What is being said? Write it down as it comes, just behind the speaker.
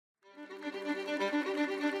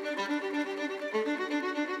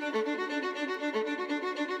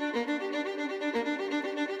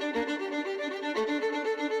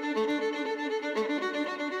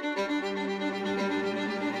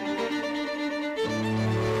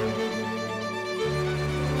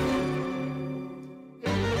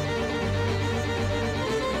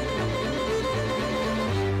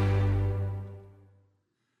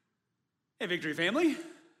Victory family.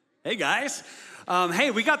 Hey, guys.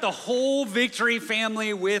 Hey, we got the whole Victory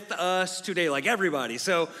family with us today, like everybody.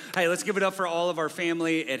 So, hey, let's give it up for all of our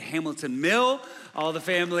family at Hamilton Mill, all the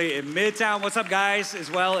family in Midtown. What's up, guys,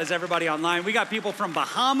 as well as everybody online. We got people from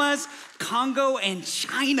Bahamas, Congo, and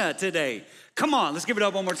China today. Come on, let's give it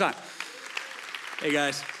up one more time. Hey,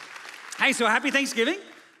 guys. Hey, so happy Thanksgiving.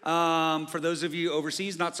 For those of you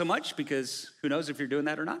overseas, not so much, because who knows if you're doing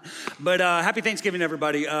that or not. But happy Thanksgiving,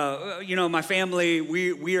 everybody. My family,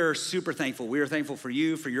 we are super thankful. We are thankful for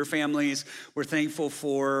you, for your families. We're thankful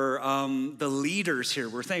for the leaders here.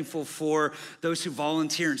 We're thankful for those who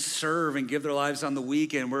volunteer and serve and give their lives on the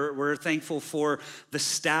weekend. We're thankful for the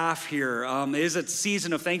staff here. It is a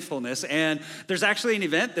season of thankfulness, and there's actually an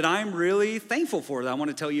event that I'm really thankful for that I want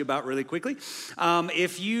to tell you about really quickly.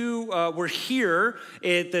 If you were here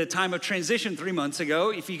at the time of transition 3 months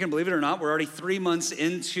ago, if you can believe it or not, we're already 3 months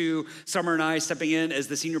into Summer and I stepping in as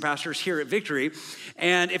the senior pastors here at Victory.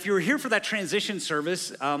 And if you were here for that transition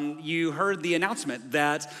service, you heard the announcement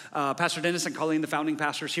that Pastor Dennis and Colleen, the founding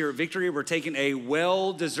pastors here at Victory, were taking a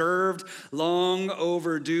well-deserved, long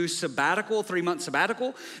overdue sabbatical, 3-month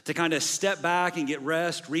sabbatical, to kind of step back and get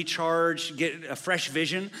rest, recharge, get a fresh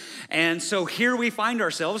vision. And so here we find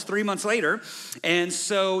ourselves 3 months later. And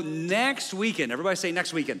so next weekend, everybody say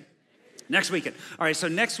next weekend. Next weekend. All right, so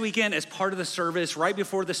next weekend, as part of the service, right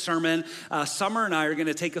before the sermon, Summer and I are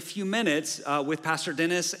gonna take a few minutes with Pastor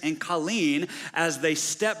Dennis and Colleen as they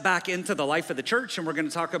step back into the life of the church, and we're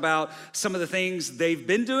gonna talk about some of the things they've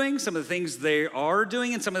been doing, some of the things they are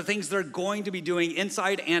doing, and some of the things they're going to be doing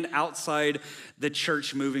inside and outside the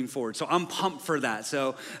church moving forward. So I'm pumped for that.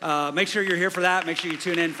 So make sure you're here for that. Make sure you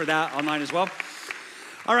tune in for that online as well.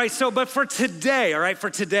 All right, but for today,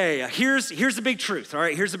 here's the big truth, all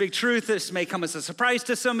right? Here's the big truth. This may come as a surprise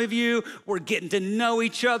to some of you. We're getting to know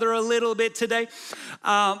each other a little bit today.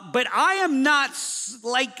 But I'm not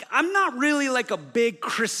really like a big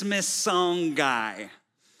Christmas song guy.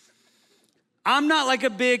 I'm not like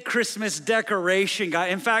a big Christmas decoration guy.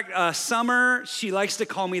 In fact, Summer, she likes to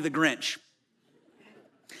call me the Grinch.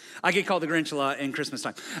 I get called the Grinch a lot in Christmas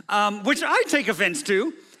time, which I take offense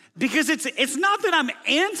to. Because it's not that I'm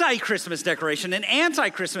anti-Christmas decoration, an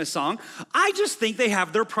anti-Christmas song. I just think they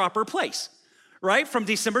have their proper place, right? From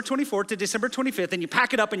December 24th to December 25th, and you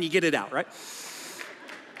pack it up and you get it out, right?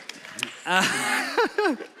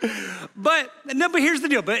 But here's the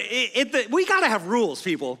deal. But we gotta have rules,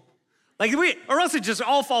 people. Or else it just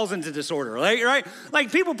all falls into disorder, right?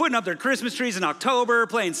 Like people putting up their Christmas trees in October,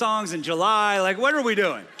 playing songs in July. Like, what are we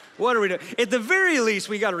doing? At the very least,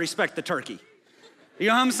 we gotta respect the turkey. You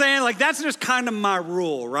know what I'm saying? Like, that's just kind of my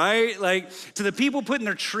rule, right? Like, to the people putting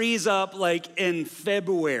their trees up, like, in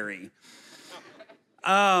February.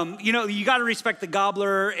 You got to respect the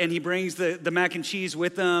gobbler, and he brings the mac and cheese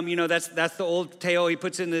with him. You know, that's the old tale. He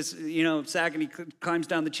puts in this, sack, and he climbs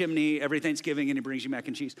down the chimney every Thanksgiving, and he brings you mac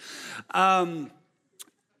and cheese.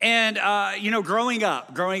 Growing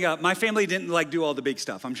up, my family didn't do all the big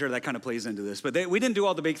stuff. I'm sure that kind of plays into this, but we didn't do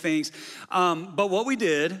all the big things. But what we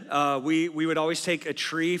did, we would always take a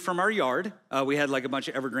tree from our yard. We had like a bunch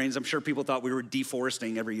of evergreens. I'm sure people thought we were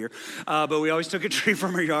deforesting every year. But we always took a tree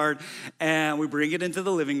from our yard and we bring it into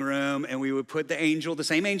the living room and we would put the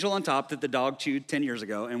same angel on top that the dog chewed 10 years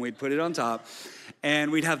ago, and we'd put it on top.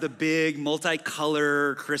 And we'd have the big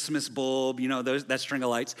multicolor Christmas bulb, that string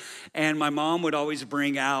of lights. And my mom would always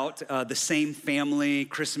bring out the same family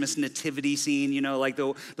Christmas nativity scene, like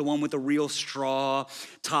the one with the real straw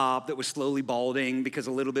top that was slowly balding because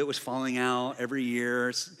a little bit was falling out every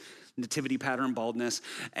year, nativity pattern baldness.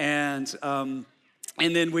 And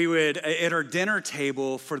then we would, at our dinner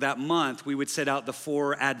table for that month, we would set out the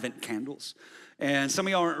 4 Advent candles. And some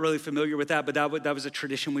of y'all aren't really familiar with that, but that was a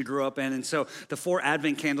tradition we grew up in. And so the 4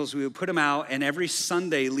 Advent candles, we would put them out, and every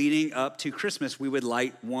Sunday leading up to Christmas, we would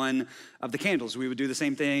light one of the candles. We would do the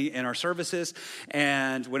same thing in our services,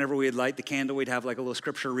 and whenever we'd light the candle, we'd have like a little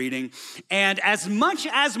scripture reading. And as much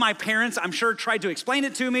as my parents, I'm sure, tried to explain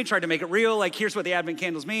it to me, tried to make it real, like here's what the Advent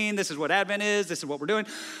candles mean, this is what Advent is, this is what we're doing.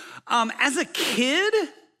 As a kid,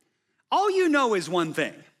 all you know is one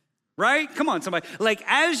thing. Right? Come on, somebody. Like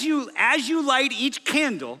as you light each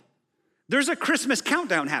candle, there's a Christmas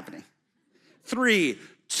countdown happening. 3,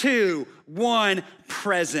 2, 1,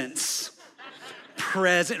 presents.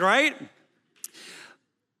 Present, right?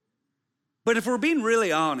 But if we're being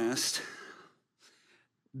really honest,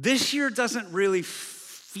 this year doesn't really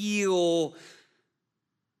feel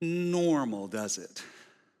normal, does it?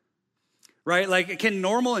 Right? Like, can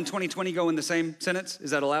normal and 2020 go in the same sentence?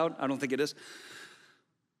 Is that allowed? I don't think it is.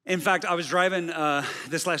 In fact, I was driving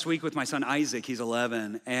this last week with my son Isaac, he's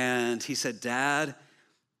 11, and he said, "Dad,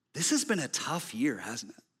 this has been a tough year,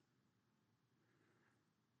 hasn't it?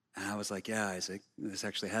 And I was like, yeah, Isaac, this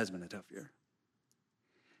actually has been a tough year.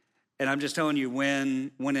 And I'm just telling you,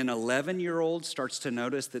 when an 11-year-old starts to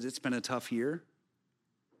notice that it's been a tough year,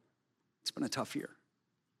 it's been a tough year.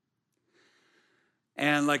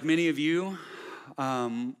 And like many of you,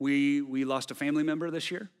 we lost a family member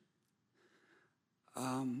this year.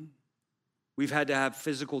 We've had to have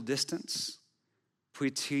physical distance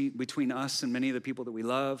between us and many of the people that we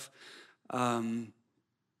love.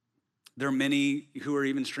 There are many who are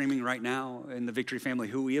even streaming right now in the Victory family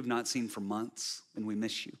who we have not seen for months, and we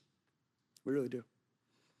miss you. We really do.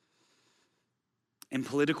 And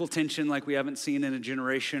political tension like we haven't seen in a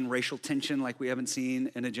generation, racial tension like we haven't seen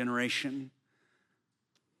in a generation.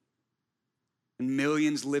 And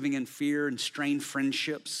millions living in fear and strained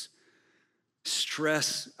friendships,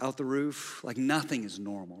 stress out the roof, like nothing is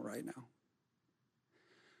normal right now.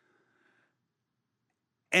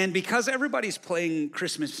 And because everybody's playing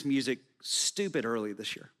Christmas music stupid early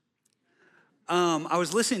this year, I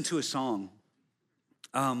was listening to a song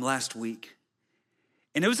last week.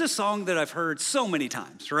 And it was a song that I've heard so many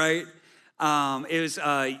times, right? It was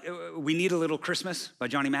We Need a Little Christmas by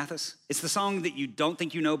Johnny Mathis. It's the song that you don't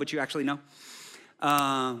think you know, but you actually know.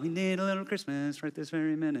 We need a little Christmas right this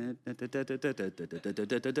very minute.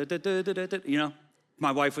 You know,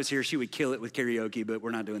 my wife was here, she would kill it with karaoke, but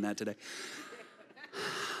we're not doing that today.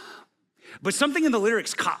 But something in the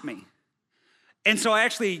lyrics caught me. And so I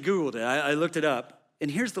actually Googled it. I looked it up. And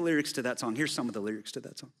here's the lyrics to that song. Here's some of the lyrics to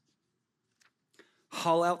that song.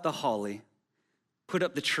 Haul out the holly. Put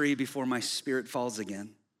up the tree before my spirit falls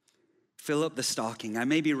again. Fill up the stocking. I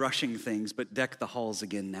may be rushing things, but deck the halls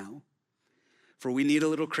again now. For we need a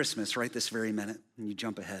little Christmas right this very minute. And you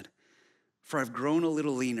jump ahead. For I've grown a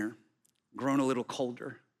little leaner, grown a little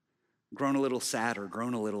colder, grown a little sadder,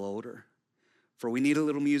 grown a little older. For we need a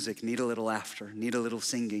little music, need a little laughter, need a little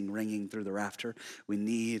singing ringing through the rafter. We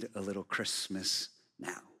need a little Christmas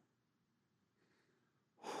now.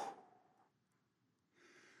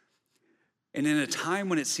 And in a time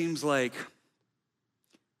when it seems like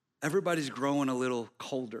everybody's growing a little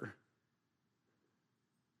colder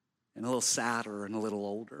and a little sadder and a little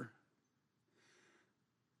older,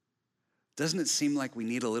 doesn't it seem like we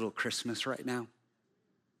need a little Christmas right now?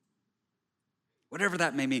 Whatever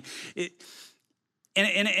that may mean.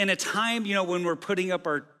 In a time, you know, when we're putting up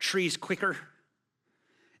our trees quicker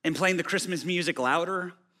and playing the Christmas music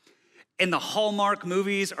louder and the Hallmark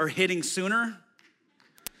movies are hitting sooner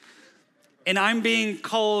and I'm being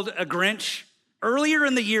called a Grinch earlier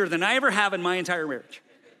in the year than I ever have in my entire marriage.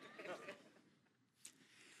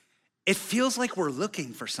 It feels like we're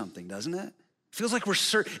looking for something, doesn't it? It feels like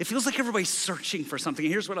everybody's searching for something.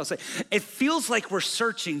 And here's what I'll say. It feels like we're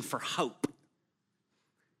searching for hope.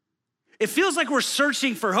 It feels like we're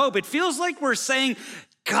searching for hope. It feels like we're saying,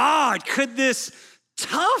 God, could this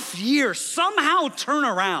tough year somehow turn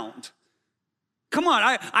around? Come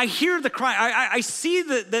on, I hear the cry. I see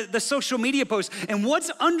the social media posts, and what's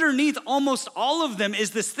underneath almost all of them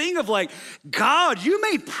is this thing of like, God, you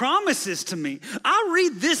made promises to me. I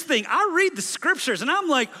read this thing, I read the scriptures, and I'm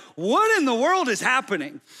like, what in the world is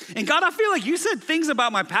happening? And God, I feel like you said things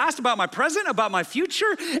about my past, about my present, about my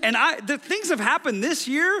future, and the things have happened this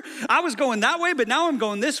year. I was going that way, but now I'm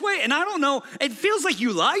going this way, and I don't know, it feels like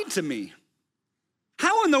you lied to me.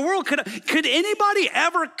 How in the world could anybody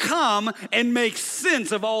ever come and make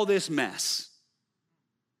sense of all this mess?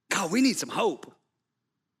 God, we need some hope.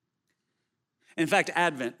 In fact,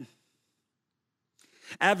 Advent,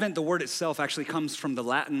 the word itself actually comes from the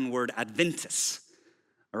Latin word adventus,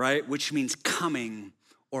 all right, which means coming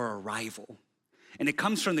or arrival. And it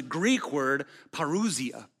comes from the Greek word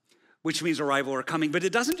parousia, which means arrival or coming. But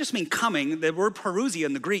it doesn't just mean coming. The word parousia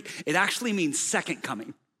in the Greek, it actually means second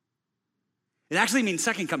coming. It actually means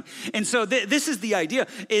second coming. And so this is the idea,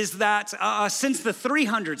 is that since the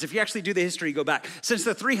 300s, if you actually do the history, go back, since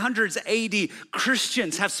the 300s AD,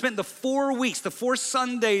 Christians have spent the 4 weeks, the 4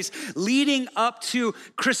 Sundays leading up to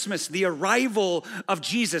Christmas, the arrival of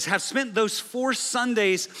Jesus, have spent those 4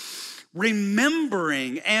 Sundays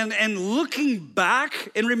remembering and looking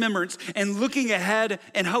back in remembrance and looking ahead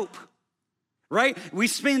in hope. Right? We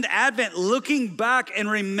spend Advent looking back and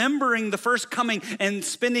remembering the first coming and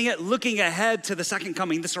spending it looking ahead to the second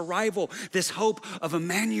coming, this arrival, this hope of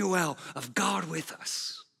Immanuel, of God with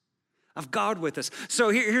us. Of God with us.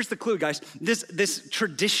 So here's the clue, guys. This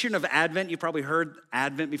tradition of Advent, you probably heard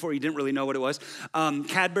Advent before, you didn't really know what it was.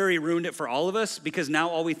 Cadbury ruined it for all of us because now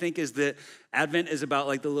all we think is that Advent is about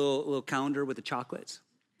like the little calendar with the chocolates,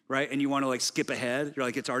 right? And you want to like skip ahead. You're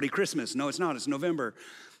like, it's already Christmas. No, it's not. It's November.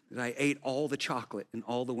 I ate all the chocolate in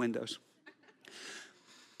all the windows.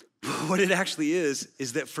 What it actually is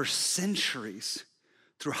that for centuries,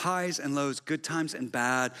 through highs and lows, good times and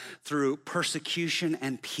bad, through persecution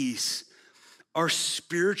and peace, our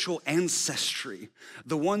spiritual ancestry,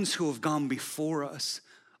 the ones who have gone before us,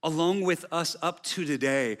 along with us up to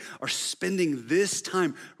today, are spending this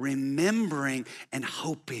time remembering and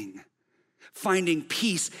hoping, finding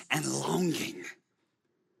peace and longing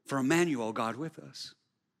for Immanuel, God with us.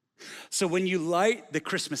 So when you light the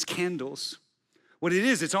Christmas candles, what it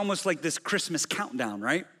is, it's almost like this Christmas countdown,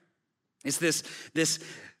 right? It's this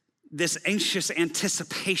anxious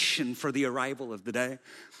anticipation for the arrival of the day.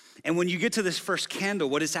 And when you get to this first candle,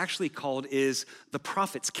 what it's actually called is the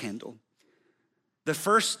prophet's candle. The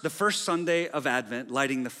first Sunday of Advent,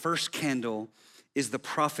 lighting the first candle, is the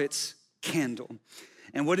prophet's candle.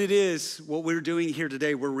 And what it is, what we're doing here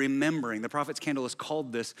today, we're remembering. The prophet's candle is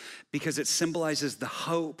called this because it symbolizes the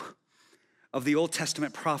hope of the Old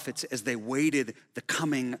Testament prophets as they waited the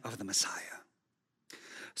coming of the Messiah.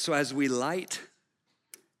 So as we light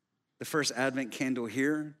the first Advent candle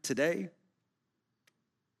here today,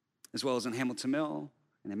 as well as in Hamilton Mill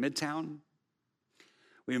and in Midtown,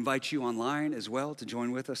 we invite you online as well to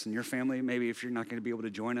join with us and your family. Maybe if you're not going to be able to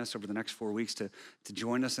join us over the next 4 weeks, to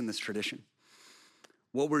join us in this tradition.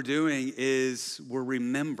 What we're doing is we're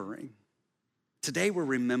remembering. Today we're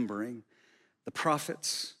remembering the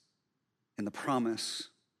prophets and the promise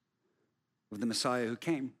of the Messiah who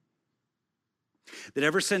came. That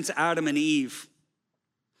ever since Adam and Eve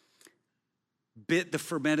bit the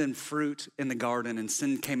forbidden fruit in the garden and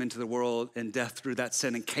sin came into the world and death through that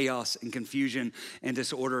sin and chaos and confusion and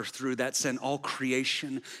disorder through that sin, all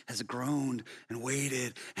creation has groaned and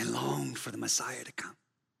waited and longed for the Messiah to come.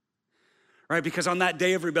 Right? Because on that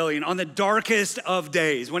day of rebellion, on the darkest of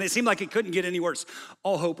days, when it seemed like it couldn't get any worse,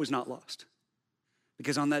 all hope was not lost.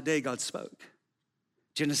 Because on that day, God spoke.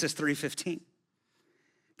 Genesis 3:15.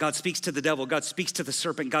 God speaks to the devil, God speaks to the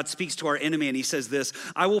serpent, God speaks to our enemy, and he says this: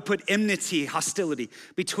 I will put enmity, hostility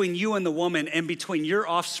between you and the woman and between your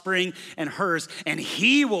offspring and hers, and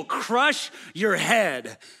he will crush your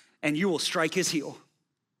head and you will strike his heel.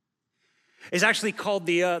 It's actually called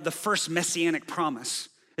the first messianic promise.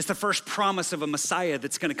 It's the first promise of a Messiah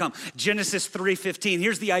that's gonna come. Genesis 3:15.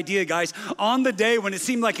 Here's the idea, guys. On the day when it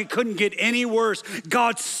seemed like it couldn't get any worse,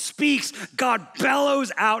 God speaks, God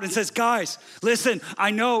bellows out and says, guys, listen, I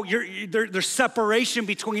know there's separation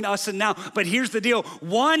between us and now, but here's the deal.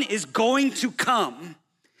 One is going to come.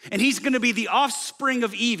 And he's gonna be the offspring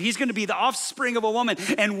of Eve. He's gonna be the offspring of a woman.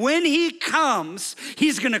 And when he comes,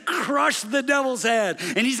 he's gonna crush the devil's head.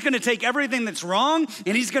 And he's gonna take everything that's wrong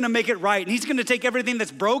and he's gonna make it right. And he's gonna take everything that's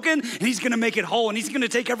broken and he's gonna make it whole. And he's gonna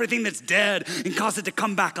take everything that's dead and cause it to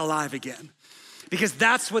come back alive again. Because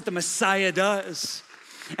that's what the Messiah does.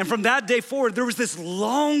 And from that day forward, there was this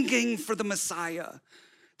longing for the Messiah.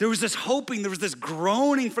 There was this hoping, there was this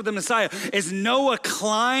groaning for the Messiah. As Noah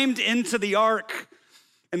climbed into the ark,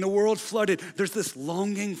 and the world flooded, there's this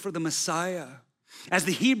longing for the Messiah. As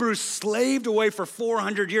the Hebrews slaved away for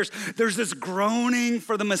 400 years, there's this groaning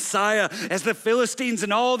for the Messiah. As the Philistines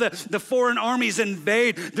and all the foreign armies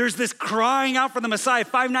invade, there's this crying out for the Messiah.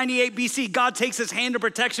 598 BC, God takes his hand of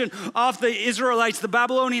protection off the Israelites. The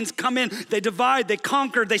Babylonians come in, they divide, they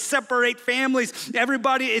conquer, they separate families.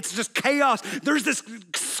 Everybody, it's just chaos. There's this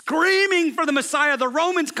screaming for the Messiah. The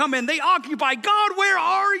Romans come in, they occupy. God, where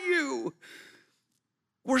are you?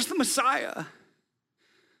 Where's the Messiah?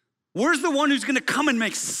 Where's the one who's gonna come and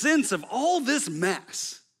make sense of all this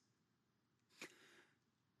mess?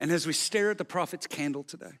 And as we stare at the prophet's candle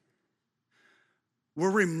today,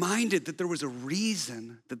 we're reminded that there was a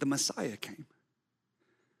reason that the Messiah came.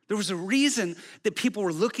 There was a reason that people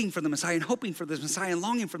were looking for the Messiah and hoping for the Messiah and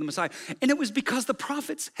longing for the Messiah. And it was because the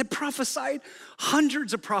prophets had prophesied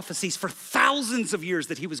hundreds of prophecies for thousands of years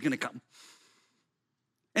that he was gonna come.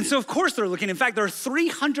 And so, of course, they're looking. In fact, there are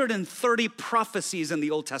 330 prophecies in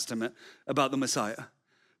the Old Testament about the Messiah.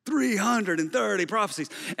 330 prophecies.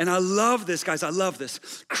 And I love this, guys. I love this.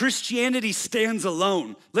 Christianity stands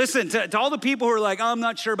alone. Listen, to all the people who are like, oh, I'm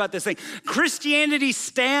not sure about this thing. Christianity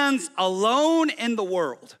stands alone in the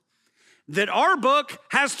world. That our book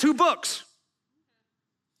has two books.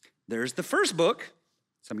 There's the first book.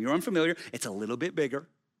 Some of you are unfamiliar. It's a little bit bigger,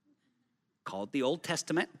 called the Old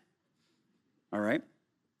Testament. All right?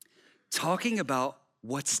 Talking about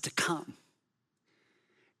what's to come.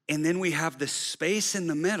 And then we have the space in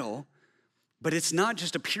the middle, but it's not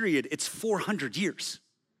just a period, it's 400 years.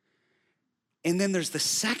 And then there's the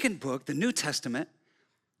second book, the New Testament,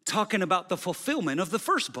 talking about the fulfillment of the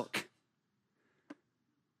first book.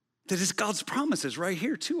 That is God's promises right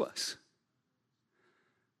here to us.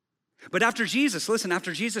 But after Jesus rose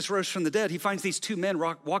from the dead, he finds these two men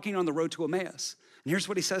walking on the road to Emmaus. And here's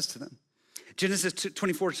what he says to them. Genesis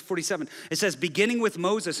 24:47, it says, beginning with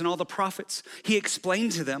Moses and all the prophets, he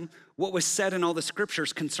explained to them what was said in all the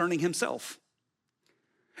scriptures concerning himself.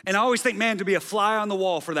 And I always think, man, to be a fly on the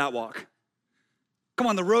wall for that walk. Come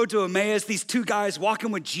on, the road to Emmaus, these two guys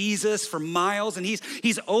walking with Jesus for miles, and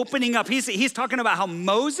he's opening up. He's talking about how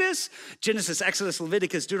Moses, Genesis, Exodus,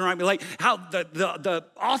 Leviticus, Deuteronomy, like how the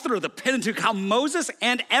author of the Pentateuch, how Moses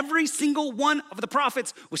and every single one of the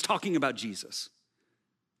prophets was talking about Jesus.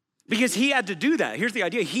 Because he had to do that. Here's the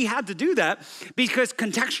idea. He had to do that because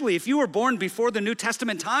contextually, if you were born before the New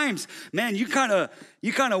Testament times, man, you kind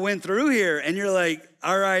of went through here and you're like,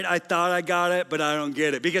 all right, I thought I got it, but I don't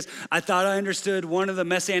get it. Because I thought I understood one of the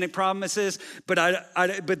messianic promises,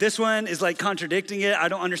 but this one is like contradicting it. I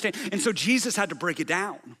don't understand. And so Jesus had to break it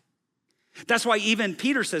down. That's why even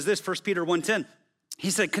Peter says this, 1 Peter 1:10. He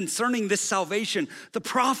said, concerning this salvation, the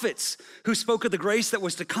prophets who spoke of the grace that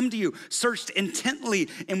was to come to you searched intently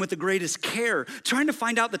and with the greatest care, trying to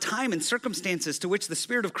find out the time and circumstances to which the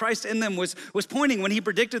Spirit of Christ in them was pointing when he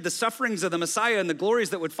predicted the sufferings of the Messiah and the glories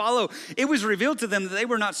that would follow. It was revealed to them that they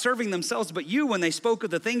were not serving themselves but you when they spoke of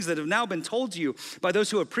the things that have now been told to you by those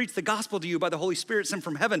who have preached the gospel to you by the Holy Spirit sent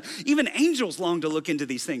from heaven. Even angels long to look into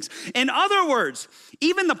these things. In other words,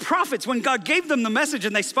 even the prophets, when God gave them the message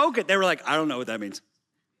and they spoke it, they were like, I don't know what that means.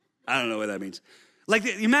 I don't know what that means. Like,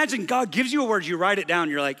 imagine God gives you a word, you write it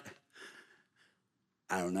down, you're like,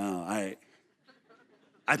 I don't know.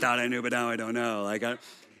 I thought I knew, but now I don't know.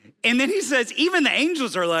 And then he says, even the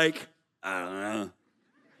angels are like, I don't know.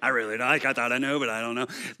 I really don't. I thought I know, but I don't know.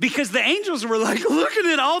 Because the angels were like looking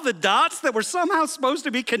at all the dots that were somehow supposed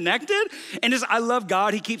to be connected. And I love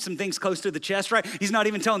God. He keeps some things close to the chest, right? He's not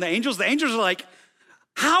even telling the angels. The angels are like,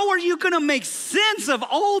 how are you going to make sense of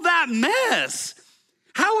all that mess?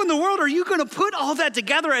 How in the world are you going to put all that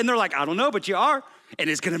together? And they're like, I don't know, but you are. And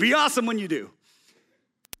it's going to be awesome when you do.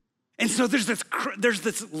 And so there's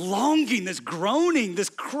this longing, this groaning, this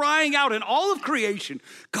crying out in all of creation.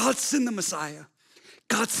 God, send the Messiah.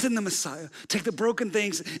 God, send the Messiah. Take the broken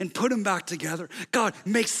things and put them back together. God,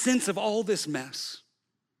 make sense of all this mess.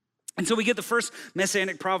 And so we get the first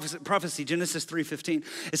messianic prophecy, Genesis 3:15.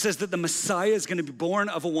 It says that the Messiah is going to be born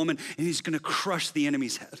of a woman and he's going to crush the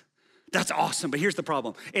enemy's head. That's awesome, but here's the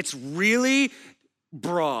problem. It's really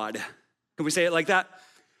broad. Can we say it like that?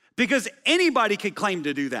 Because anybody could claim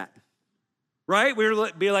to do that, right?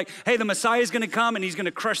 We'd be like, hey, the Messiah is gonna come and he's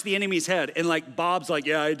gonna crush the enemy's head. And like Bob's like,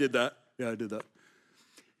 yeah, I did that. Yeah, I did that.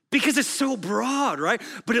 Because it's so broad, right?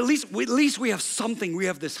 But at least we have something, we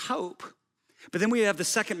have this hope. But then we have the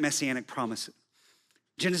second messianic promise.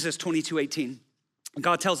 Genesis 22:18.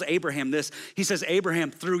 God tells Abraham this. He says,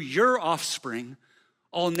 Abraham, through your offspring,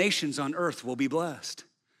 all nations on earth will be blessed.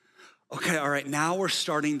 Okay, all right, now we're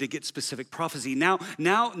starting to get specific prophecy. Now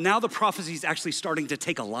the prophecy is actually starting to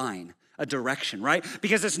take a line, a direction, right?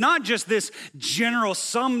 Because it's not just this general,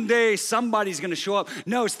 someday somebody's gonna show up.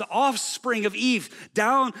 No, it's the offspring of Eve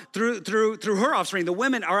down through her offspring. The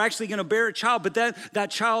women are actually gonna bear a child, but then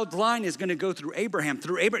that child line is gonna go through Abraham.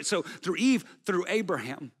 So through Eve, through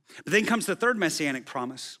Abraham. But then comes the third messianic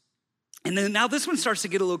promise. And then now this one starts to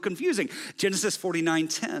get a little confusing. Genesis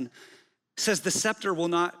 49:10 says the scepter will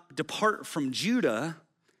not depart from Judah,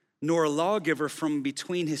 nor a lawgiver from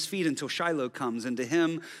between his feet until Shiloh comes, and to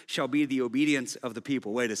him shall be the obedience of the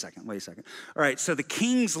people. Wait a second. All right, so the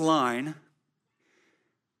king's line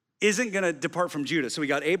isn't gonna depart from Judah. So we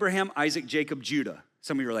got Abraham, Isaac, Jacob, Judah.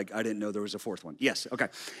 Some of you are like, I didn't know there was a fourth one. Yes, okay.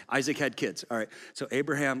 Isaac had kids. All right, so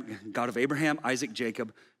Abraham, God of Abraham, Isaac,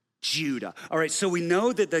 Jacob, Judah. All right, so we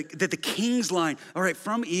know that the king's line, all right,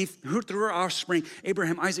 from Eve, through her offspring,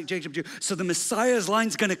 Abraham, Isaac, Jacob, Judah. So the Messiah's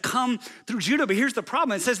line's gonna come through Judah, but here's the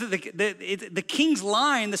problem. It says that the king's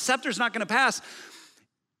line, the scepter's not gonna pass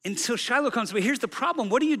until Shiloh comes. But here's the problem.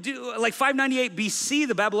 What do you do? Like 598 BC,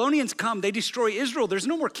 the Babylonians come, they destroy Israel. There's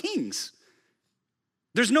no more kings.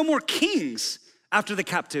 There's no more kings after the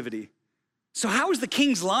captivity. So how is the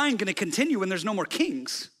king's line gonna continue when there's no more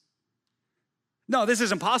kings? No, this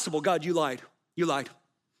isn't possible. God, you lied. You lied.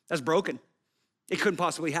 That's broken. It couldn't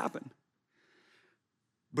possibly happen.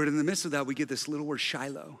 But in the midst of that, we get this little word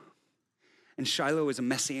Shiloh. And Shiloh is a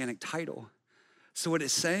messianic title. So what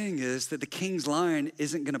it's saying is that the king's line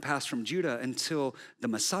isn't going to pass from Judah until the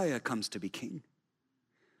Messiah comes to be king.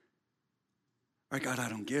 All right, God, I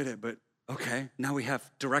don't get it, but okay. Now we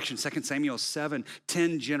have direction. 2 Samuel 7,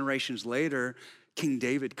 10 generations later, King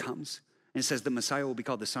David comes. And it says the Messiah will be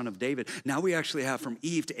called the son of David. Now we actually have from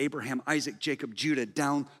Eve to Abraham, Isaac, Jacob, Judah,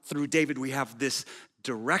 down through David, we have this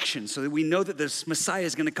direction so that we know that this Messiah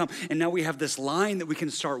is gonna come. And now we have this line that we can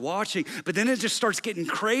start watching, but then it just starts getting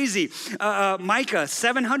crazy. Micah,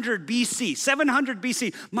 700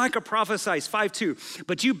 BC, Micah prophesies 5:2.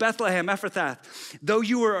 But you, Bethlehem, Ephrathah, though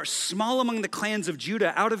you are small among the clans of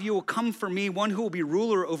Judah, out of you will come for me one who will be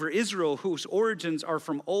ruler over Israel, whose origins are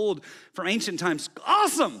from ancient times.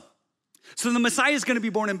 Awesome. So the Messiah is gonna be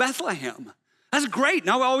born in Bethlehem. That's great.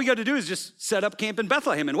 Now all we gotta do is just set up camp in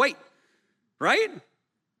Bethlehem and wait, right?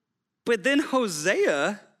 But then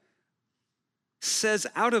Hosea says,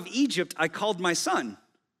 out of Egypt, I called my son.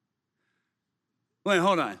 Wait,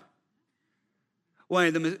 hold on.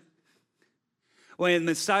 The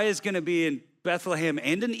Messiah is gonna be in Bethlehem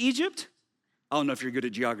and in Egypt? I don't know if you're good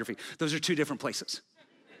at geography. Those are two different places.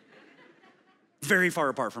 Very far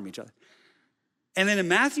apart from each other. And then in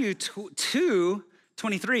Matthew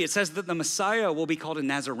 2:23, it says that the Messiah will be called a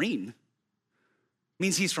Nazarene.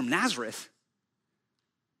 Means he's from Nazareth.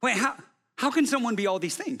 Wait, how can someone be all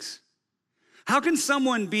these things? How can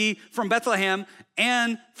someone be from Bethlehem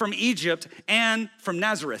and from Egypt and from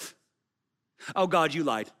Nazareth? Oh God, you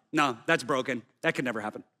lied. No, that's broken. That could never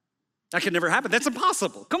happen. That could never happen. That's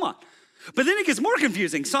impossible. Come on. But then it gets more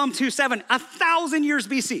confusing. Psalm 2:7, 1,000 years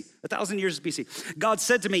BC. God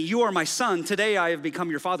said to me, you are my son. Today I have become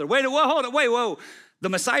your father. Whoa. The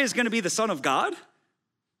Messiah is gonna be the son of God?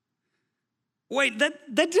 Wait,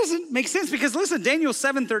 that doesn't make sense because listen, Daniel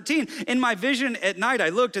 7:13, in my vision at night I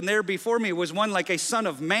looked and there before me was one like a son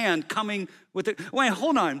of man coming with it. Wait,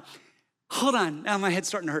 hold on. Now my head's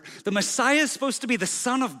starting to hurt. The Messiah is supposed to be the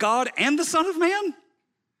son of God and the son of man?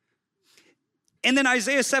 And then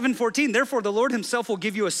Isaiah 7:14, therefore the Lord himself will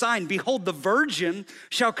give you a sign. Behold, the virgin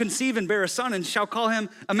shall conceive and bear a son and shall call him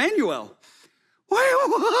Immanuel. Wait,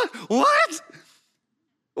 what?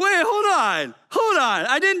 Wait, hold on.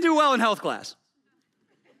 I didn't do well in health class.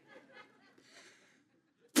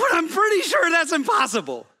 But I'm pretty sure that's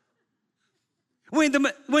impossible. Wait,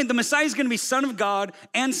 the Messiah is gonna be son of God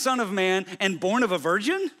and son of man and born of a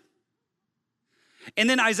virgin? And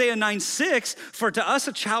then Isaiah 9:6, for to us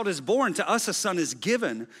a child is born, to us a son is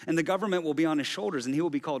given, and the government will be on his shoulders, and he will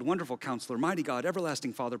be called Wonderful Counselor, Mighty God,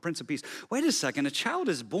 Everlasting Father, Prince of Peace. Wait a second, a child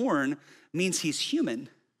is born means he's human.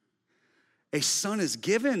 A son is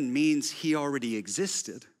given means he already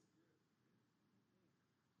existed.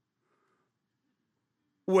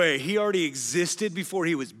 Wait, he already existed before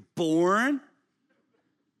he was born?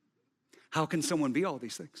 How can someone be all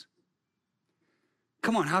these things?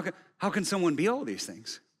 Come on, how can someone be all these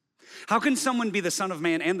things? How can someone be the son of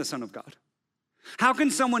man and the son of God? How can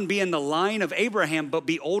someone be in the line of Abraham but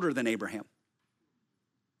be older than Abraham?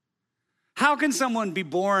 How can someone be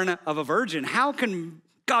born of a virgin? How can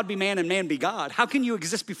God be man and man be God? How can you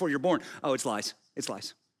exist before you're born? Oh, it's lies. It's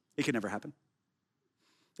lies. It can never happen.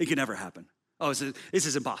 It can never happen. Oh, this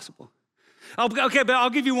is impossible. Okay, but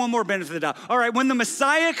I'll give you one more benefit of the doubt. All right, when the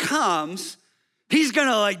Messiah comes, he's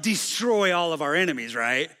gonna destroy all of our enemies,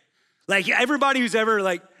 right? Like everybody who's ever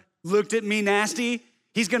looked at me nasty,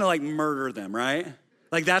 he's gonna murder them, right?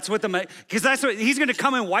 That's what because he's gonna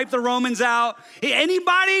come and wipe the Romans out.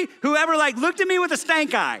 Anybody who ever looked at me with a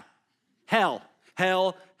stank eye, hell,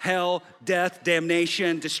 death,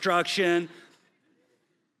 damnation, destruction.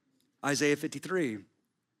 Isaiah 53.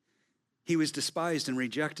 He was despised and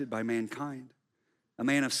rejected by mankind, a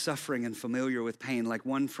man of suffering and familiar with pain, like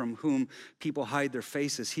one from whom people hide their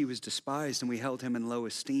faces. He was despised and we held him in low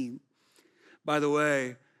esteem. By the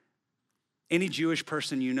way, any Jewish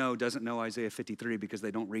person you know doesn't know Isaiah 53 because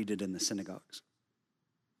they don't read it in the synagogues.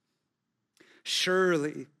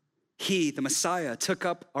 Surely he, the Messiah, took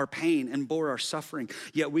up our pain and bore our suffering,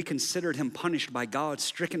 yet we considered him punished by God,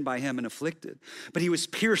 stricken by him and afflicted. But he was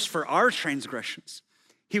pierced for our transgressions.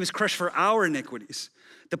 He was crushed for our iniquities.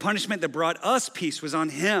 The punishment that brought us peace was on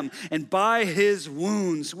him, and by his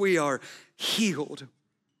wounds we are healed.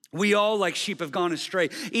 We all like sheep have gone astray.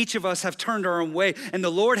 Each of us have turned our own way, and the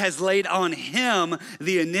Lord has laid on him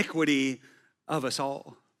the iniquity of us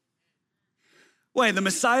all. Wait, the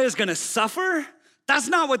Messiah is gonna suffer? That's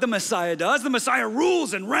not what the Messiah does. The Messiah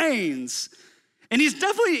rules and reigns. And he's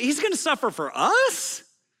gonna suffer for us?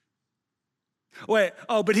 Wait,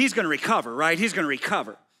 but he's gonna recover, right? He's gonna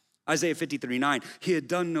recover. Isaiah 53:9, he had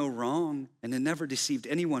done no wrong and had never deceived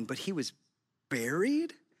anyone, but he was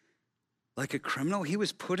buried like a criminal. He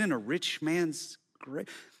was put in a rich man's grave.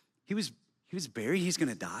 He was buried, he's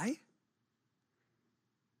gonna die?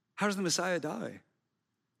 How does the Messiah die?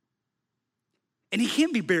 And he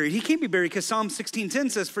can't be buried. He can't be buried because Psalm 16:10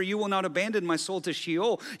 says, for you will not abandon my soul to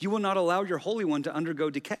Sheol. You will not allow your Holy One to undergo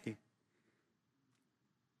decay.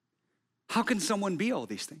 How can someone be all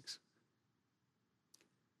these things?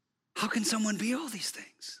 How can someone be all these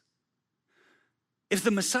things? If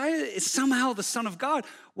the Messiah is somehow the Son of God,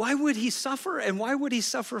 why would he suffer, and why would he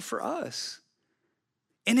suffer for us?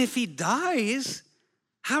 And if he dies,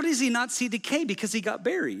 how does he not see decay? Because he got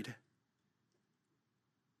buried.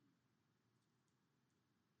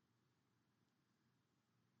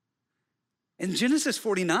 In Genesis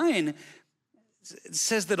 49, it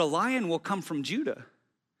says that a lion will come from Judah.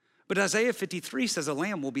 But Isaiah 53 says a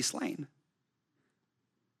lamb will be slain.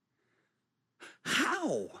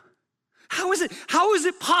 How? How is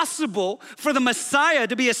it possible for the Messiah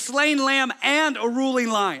to be a slain lamb and a ruling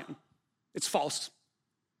lion? It's false.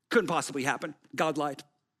 Couldn't possibly happen. God lied.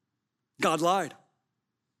 God lied.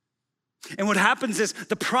 And what happens is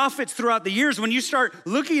the prophets throughout the years, when you start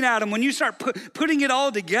looking at them, when you start putting it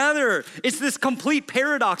all together, it's this complete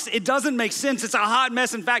paradox. It doesn't make sense. It's a hot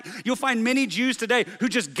mess. In fact, you'll find many Jews today who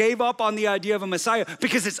just gave up on the idea of a Messiah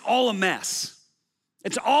because it's all a mess.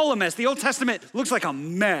 It's all a mess. The Old Testament looks like a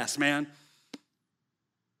mess, man.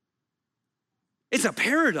 It's a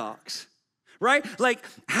paradox, right? Like,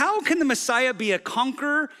 how can the Messiah be a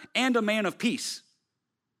conqueror and a man of peace?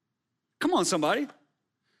 Come on, somebody.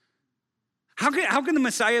 How can the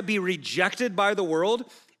Messiah be rejected by the world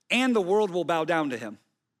and the world will bow down to him?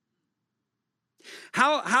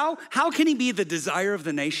 How can he be the desire of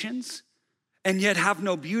the nations and yet have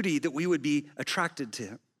no beauty that we would be attracted to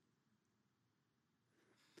him?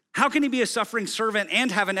 How can he be a suffering servant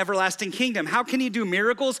and have an everlasting kingdom? How can he do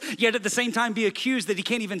miracles yet at the same time be accused that he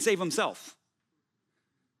can't even save himself?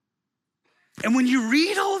 And when you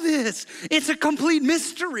read all this, it's a complete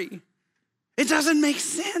mystery. It doesn't make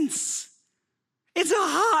sense. It's a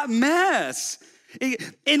hot mess.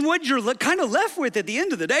 And what you're kind of left with at the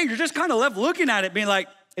end of the day, you're just kind of left looking at it being like,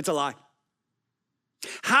 it's a lie.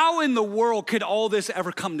 How in the world could all this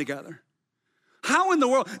ever come together? How in the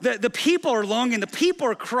world? The people are longing, the people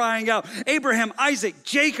are crying out. Abraham, Isaac,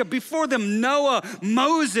 Jacob, before them Noah,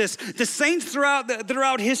 Moses, the saints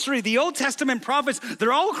throughout history, the Old Testament prophets,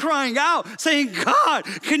 they're all crying out saying, God,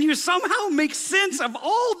 can you somehow make sense of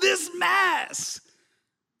all this mess?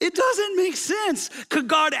 It doesn't make sense. Could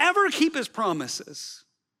God ever keep his promises?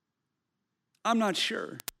 I'm not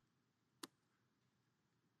sure.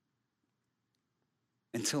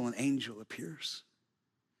 Until an angel appears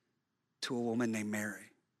to a woman named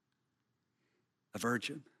Mary, a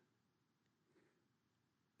virgin,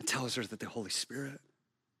 and tells her that the Holy Spirit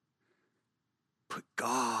put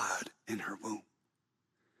God in her womb.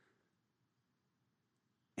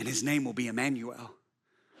 And his name will be Immanuel,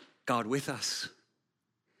 God with us.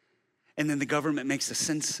 And then the government makes a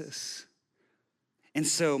census. And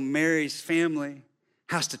so Mary's family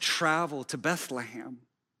has to travel to Bethlehem.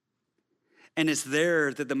 And it's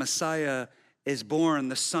there that the Messiah is born,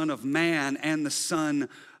 the Son of Man and the Son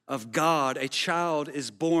of God. A child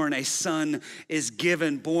is born, a son is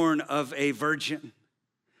given, born of a virgin.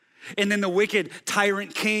 And then the wicked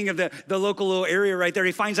tyrant king of the local little area right there,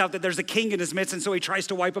 he finds out that there's a king in his midst, and so he tries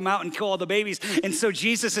to wipe him out and kill all the babies. And so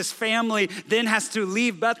Jesus' family then has to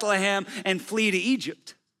leave Bethlehem and flee to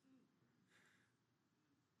Egypt.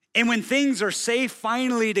 And when things are safe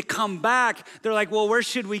finally to come back, they're like, well, where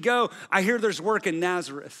should we go? I hear there's work in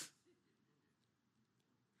Nazareth.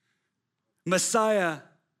 Messiah,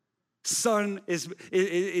 son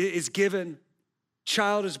is given,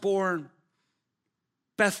 child is born.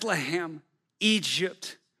 Bethlehem,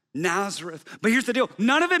 Egypt, Nazareth. But here's the deal.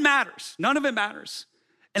 None of it matters. None of it matters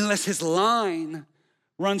unless his line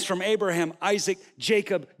runs from Abraham, Isaac,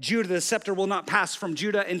 Jacob, Judah. The scepter will not pass from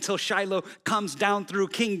Judah until Shiloh comes down through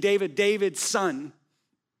King David, David's son.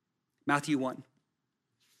 Matthew 1.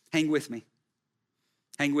 Hang with me.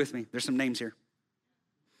 Hang with me. There's some names here.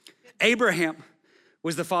 Abraham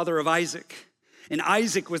was the father of Isaac, and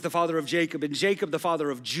Isaac was the father of Jacob, and Jacob the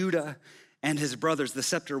father of Judah and his brothers. The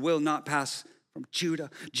scepter will not pass from Judah.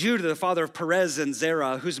 Judah, the father of Perez and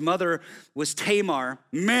Zerah, whose mother was Tamar.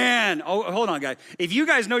 Man, oh, hold on, guys. If you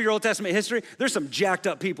guys know your Old Testament history, there's some jacked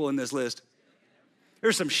up people in this list.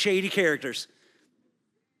 There's some shady characters.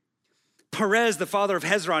 Perez, the father of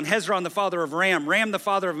Hezron. Hezron, the father of Ram. Ram, the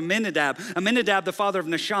father of Amminadab. Amminadab, the father of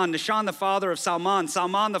Nahshon. Nahshon, the father of Salmon.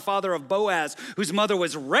 Salmon, the father of Boaz, whose mother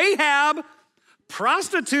was Rahab,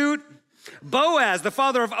 prostitute. Boaz, the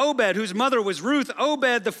father of Obed, whose mother was Ruth.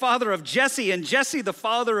 Obed, the father of Jesse, and Jesse, the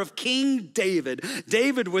father of King David.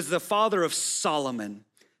 David was the father of Solomon.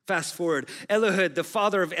 Fast forward. Elihud, the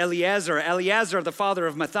father of Eleazar. Eleazar, the father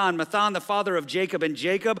of Mathan. Mathan, the father of Jacob. And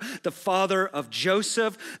Jacob, the father of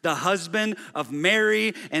Joseph, the husband of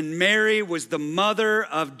Mary. And Mary was the mother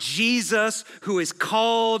of Jesus, who is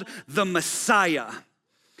called the Messiah.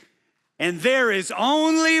 And there is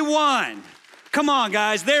only one. Come on,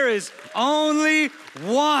 guys. There is only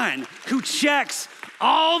one who checks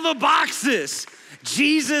all the boxes.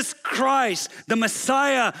 Jesus Christ, the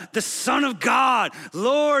Messiah, the Son of God,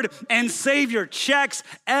 Lord and Savior, checks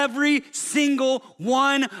every single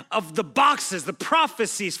one of the boxes. The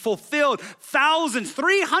prophecies fulfilled, thousands,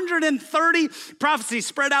 330 prophecies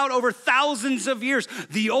spread out over thousands of years.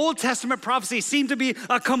 The Old Testament prophecies seem to be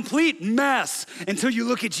a complete mess until you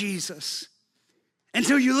look at Jesus.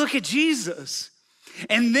 Until you look at Jesus.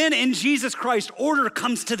 And then in Jesus Christ, order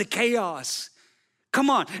comes to the chaos. Come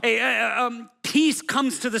on, peace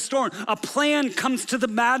comes to the storm. A plan comes to the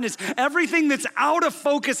madness. Everything that's out of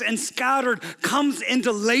focus and scattered comes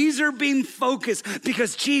into laser beam focus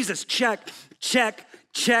because Jesus, check, check,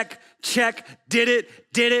 check, check, did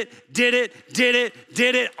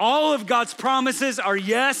it. All of God's promises are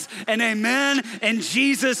yes and amen in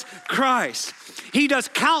Jesus Christ. He does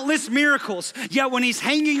countless miracles, yet when he's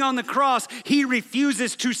hanging on the cross, he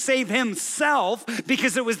refuses to save himself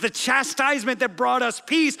because it was the chastisement that brought us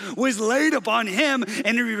peace was laid upon him,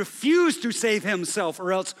 and he refused to save himself,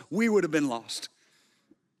 or else we would have been lost.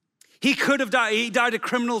 He could have died. He died a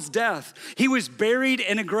criminal's death. He was buried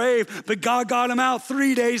in a grave, but God got him out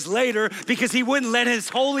 3 days later because he wouldn't let his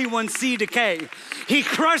Holy One see decay. He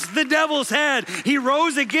crushed the devil's head. He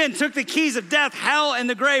rose again, took the keys of death, hell, and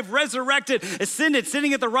the grave, resurrected, ascended,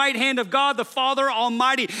 sitting at the right hand of God, the Father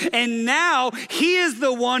Almighty. And now he is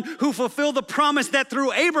the one who fulfilled the promise that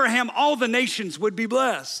through Abraham, all the nations would be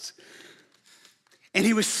blessed. And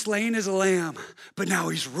he was slain as a lamb, but now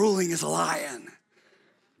he's ruling as a lion.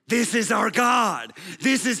 This is our God.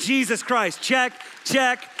 This is Jesus Christ. Check,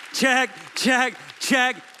 check, check, check,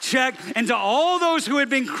 check, check. And to all those who had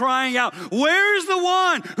been crying out, where's the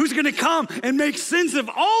one who's going to come and make sense of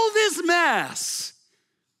all this mess?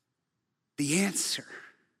 The answer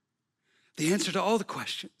to all the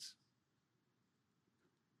questions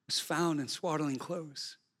was found in swaddling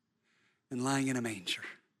clothes and lying in a manger.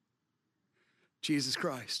 Jesus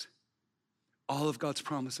Christ. All of God's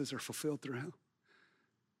promises are fulfilled through him.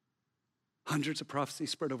 Hundreds of prophecies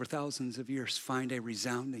spread over thousands of years find a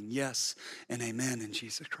resounding yes and amen in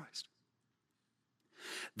Jesus Christ.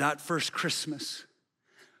 That first Christmas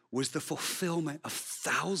was the fulfillment of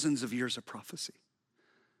thousands of years of prophecy.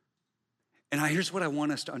 And here's what I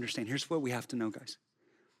want us to understand. Here's what we have to know, guys.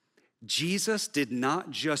 Jesus did not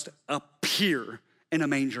just appear in a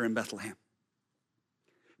manger in Bethlehem.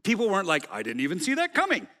 People weren't like, I didn't even see that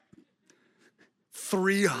coming.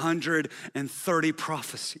 330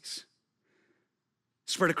 prophecies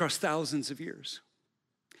spread across thousands of years.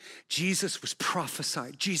 Jesus was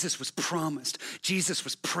prophesied. Jesus was promised. Jesus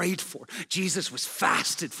was prayed for. Jesus was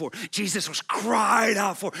fasted for. Jesus was cried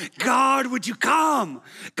out for. God, would you come?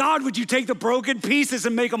 God, would you take the broken pieces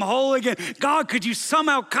and make them whole again? God, could you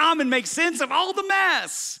somehow come and make sense of all the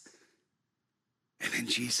mess? And then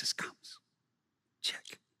Jesus comes. Check,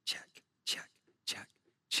 check, check, check,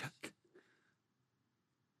 check.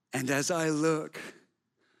 And as I look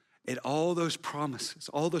at all those promises,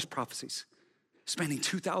 all those prophecies, spanning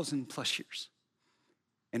 2,000 plus years,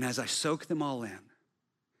 and as I soak them all in,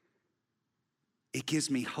 it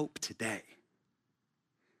gives me hope today.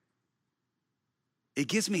 It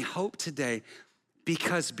gives me hope today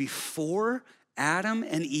because before Adam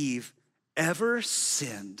and Eve ever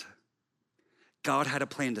sinned, God had a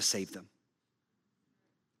plan to save them.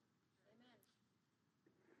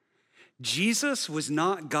 Jesus was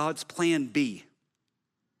not God's plan B.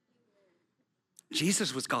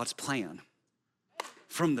 Jesus was God's plan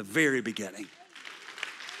from the very beginning.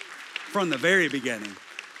 From the very beginning.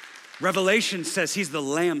 Revelation says he's the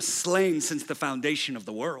lamb slain since the foundation of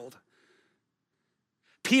the world.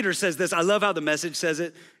 Peter says this. I love how the Message says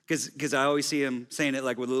it because I always see him saying it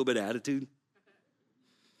like with a little bit of attitude.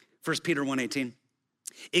 1 Peter 1:18.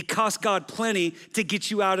 It cost God plenty to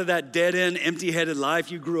get you out of that dead-end, empty-headed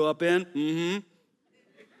life you grew up in.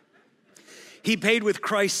 He paid with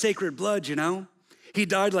Christ's sacred blood, you know. He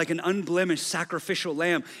died like an unblemished sacrificial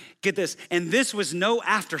lamb. Get this, and this was no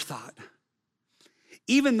afterthought.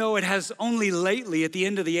 Even though it has only lately at the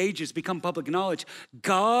end of the ages become public knowledge,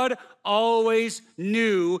 God always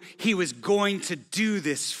knew he was going to do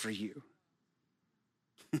this for you.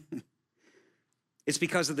 It's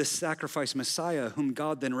because of this sacrifice Messiah, whom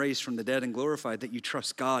God then raised from the dead and glorified, that you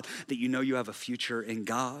trust God, that you know you have a future in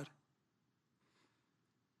God.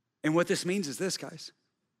 And what this means is this, guys,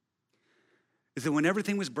 is that when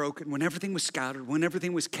everything was broken, when everything was scattered, when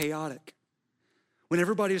everything was chaotic, when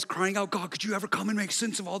everybody was crying out, God, could you ever come and make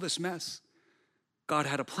sense of all this mess? God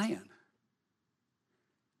had a plan.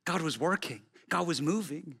 God was working. God was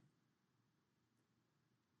moving.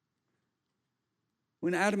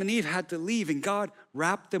 When Adam and Eve had to leave and God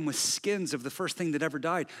wrapped them with skins of the first thing that ever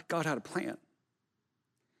died, God had a plan.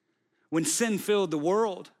 When sin filled the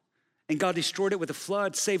world and God destroyed it with a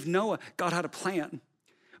flood, saved Noah, God had a plan.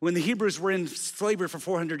 When the Hebrews were in slavery for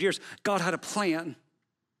 400 years, God had a plan.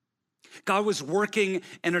 God was working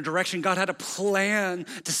in a direction. God had a plan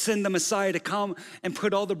to send the Messiah to come and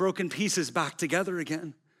put all the broken pieces back together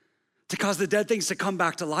again, to cause the dead things to come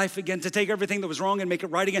back to life again, to take everything that was wrong and make it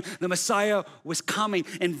right again. The Messiah was coming,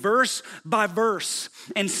 and verse by verse,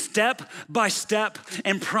 and step by step,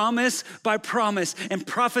 and promise by promise, and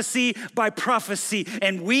prophecy by prophecy,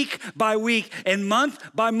 and week by week, and month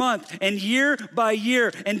by month, and year by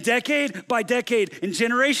year, and decade by decade, and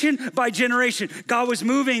generation by generation. God was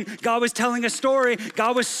moving. God was telling a story.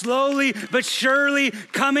 God was slowly but surely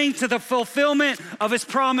coming to the fulfillment of his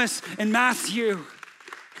promise in Matthew.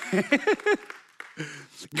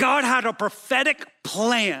 God had a prophetic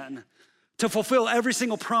plan to fulfill every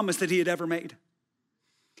single promise that he had ever made.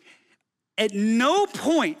 At no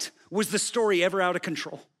point was the story ever out of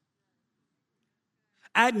control.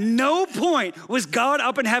 At no point was God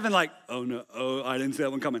up in heaven like, oh no, I didn't see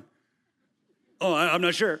that one coming. I'm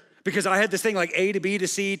not sure. Because I had this thing like A to B to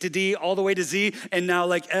C to D all the way to Z, and now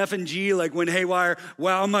like F and G like went haywire.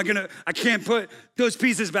 Wow, I can't put those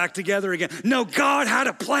pieces back together again. No, God had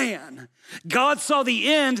a plan. God saw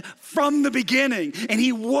the end from the beginning, and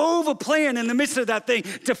he wove a plan in the midst of that thing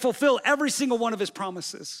to fulfill every single one of his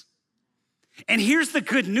promises. And here's the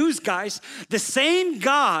good news, guys. The same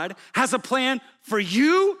God has a plan for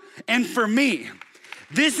you and for me.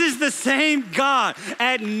 This is the same God.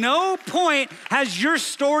 At no point has your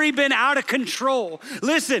story been out of control.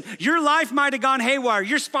 Listen, your life might have gone haywire.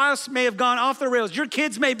 Your spouse may have gone off the rails. Your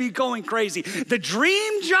kids may be going crazy. The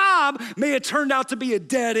dream job may have turned out to be a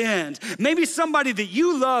dead end. Maybe somebody that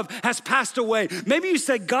you love has passed away. Maybe you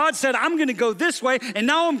said, God said, I'm gonna go this way, and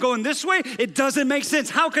now I'm going this way. It doesn't make sense.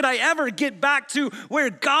 How could I ever get back to where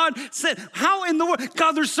God said? How in the world?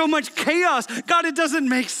 God, there's so much chaos. God, it doesn't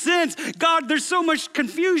make sense. God, there's so much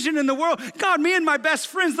confusion in the world. God, me and my best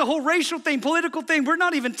friends, the whole racial thing, political thing, we're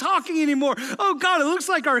not even talking anymore. Oh God, it looks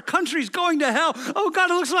like our country's going to hell. Oh God,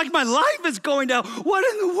 it looks like my life is going to hell. What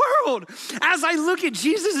in the world? As I look at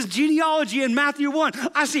Jesus' genealogy in Matthew 1,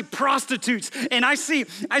 I see prostitutes and I see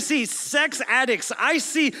sex addicts. I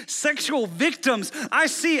see sexual victims. I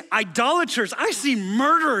see idolaters. I see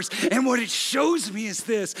murderers. And what it shows me is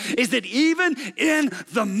this, is that even in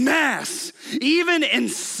the mess, even in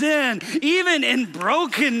sin, even in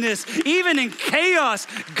brokenness, even in chaos,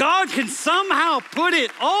 God can somehow put it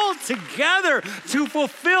all together to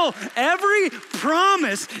fulfill every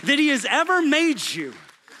promise that he has ever made you.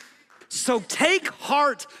 So take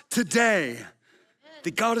heart today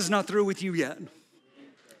that God is not through with you yet.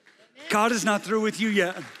 God is not through with you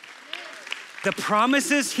yet. The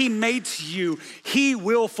promises he made to you, he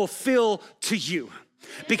will fulfill to you.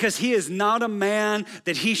 Because he is not a man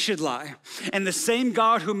that he should lie. And the same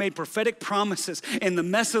God who made prophetic promises in the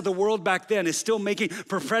mess of the world back then is still making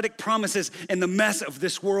prophetic promises in the mess of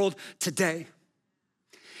this world today.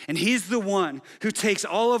 And he's the one who takes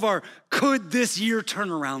all of our, could this year turn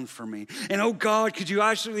around for me? And oh God, could you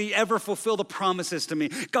actually ever fulfill the promises to me?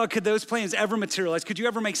 God, could those plans ever materialize? Could you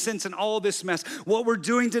ever make sense in all this mess? What we're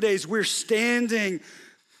doing today is we're standing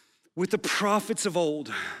with the prophets of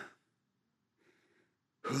old,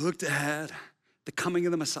 who looked ahead, the coming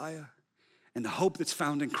of the Messiah, and the hope that's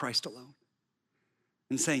found in Christ alone,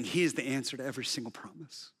 and saying he is the answer to every single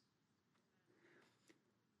promise.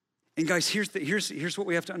 And guys, here's what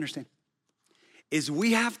we have to understand, is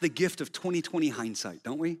we have the gift of 2020 hindsight,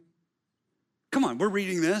 don't we? Come on, we're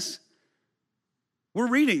reading this. We're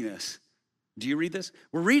reading this. Do you read this?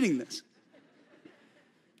 We're reading this.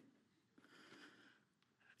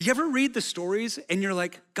 You ever read the stories and you're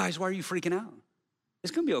like, guys, why are you freaking out? It's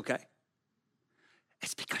gonna be okay.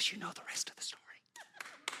 It's because you know the rest of the story.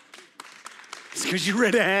 It's because you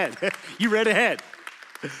read ahead. You read ahead.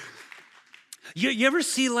 You ever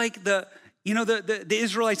see like the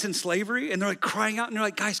Israelites in slavery and they're like crying out and they're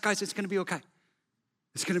like, guys, it's gonna be okay.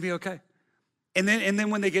 It's gonna be okay. And then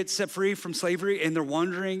when they get set free from slavery and they're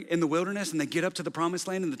wandering in the wilderness and they get up to the promised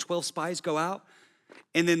land and the 12 spies go out,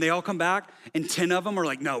 and then they all come back, and 10 of them are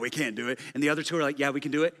like, no, we can't do it. And the other 2 are like, yeah, we can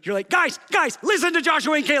do it. You're like, guys, listen to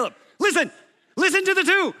Joshua and Caleb. Listen to the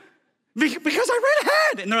 2. Because I read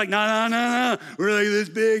ahead. And they're like, no. We're like this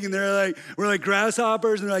big. And they're like, we're like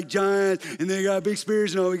grasshoppers, and they're like giants. And they got big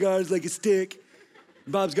spears, and all we got is like a stick.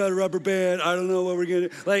 Bob's got a rubber band. I don't know what we're gonna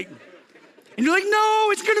do. And you're like, no,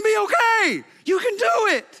 it's gonna be okay. You can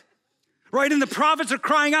do it. right? And the prophets are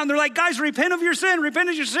crying out and they're like, guys, repent of your sin, repent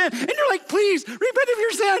of your sin. And you're like, please, repent of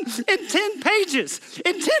your sin in 10 pages.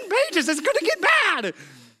 In 10 pages, it's gonna get bad.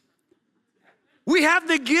 We have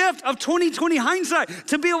the gift of 20/20 hindsight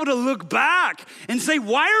to be able to look back and say,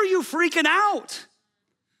 why are you freaking out?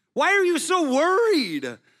 Why are you so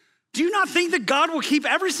worried? Do you not think that God will keep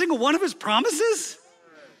every single one of his promises?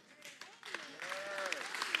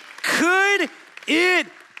 Could it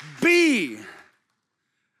be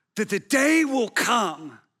that the day will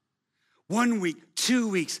come, 1 week, 2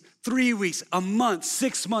 weeks, 3 weeks, a month,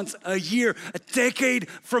 6 months, a year, a decade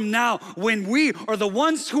from now, when we are the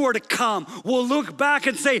ones who are to come, will look back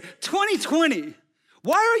and say, 2020,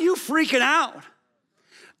 why are you freaking out?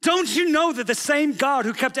 Don't you know that the same God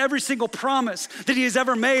who kept every single promise that he has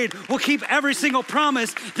ever made will keep every single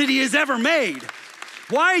promise that he has ever made?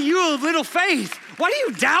 Why are you of little faith? Why do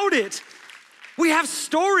you doubt it? We have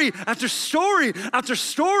story after story after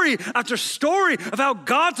story after story of how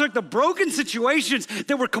God took the broken situations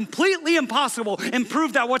that were completely impossible and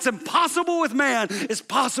proved that what's impossible with man is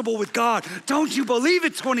possible with God. Don't you believe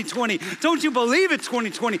it, 2020? Don't you believe it,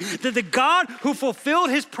 2020? That the God who fulfilled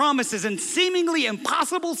his promises in seemingly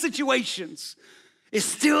impossible situations is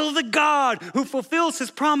still the God who fulfills his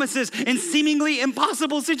promises in seemingly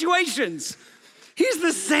impossible situations. He's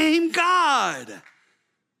the same God.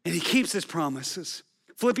 And he keeps his promises.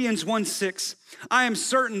 Philippians 1:6, I am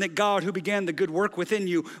certain that God who began the good work within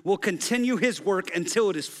you will continue his work until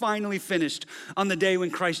it is finally finished on the day when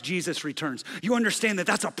Christ Jesus returns. You understand that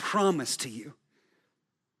that's a promise to you,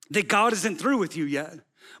 that God isn't through with you yet.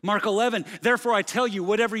 Mark 11, therefore I tell you,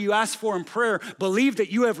 whatever you ask for in prayer, believe that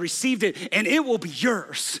you have received it and it will be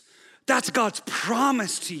yours. That's God's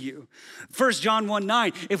promise to you. 1 John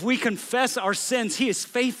 1:9, if we confess our sins, he is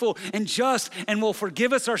faithful and just and will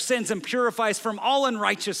forgive us our sins and purify us from all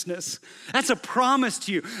unrighteousness. That's a promise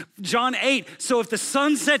to you. John 8, so if the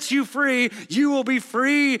Son sets you free, you will be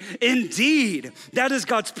free indeed. That is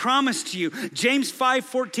God's promise to you. James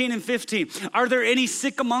 5:14 and 15, are there any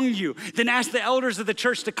sick among you? Then ask the elders of the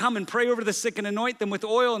church to come and pray over the sick and anoint them with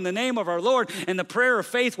oil in the name of our Lord, and the prayer of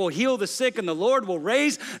faith will heal the sick and the Lord will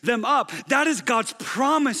raise them up. That is God's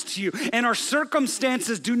promise to you. And our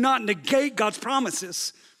circumstances do not negate God's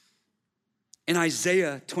promises. In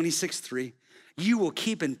Isaiah 26:3, you will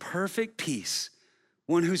keep in perfect peace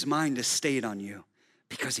one whose mind is stayed on you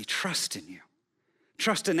because he trusts in you.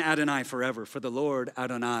 Trust in Adonai forever, for the Lord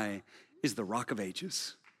Adonai is the rock of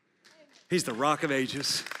ages. He's the rock of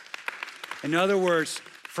ages. In other words,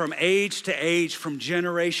 from age to age, from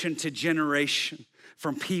generation to generation,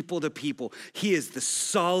 from people to people, he is the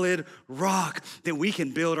solid rock that we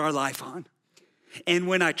can build our life on. And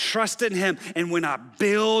when I trust in him and when I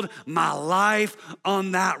build my life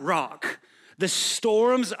on that rock, the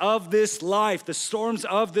storms of this life, the storms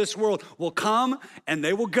of this world will come and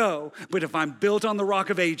they will go. But if I'm built on the rock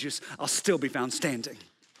of ages, I'll still be found standing.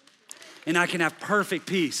 And I can have perfect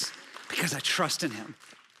peace because I trust in him.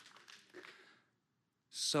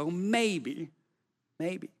 So maybe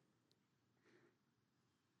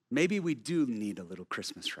we do need a little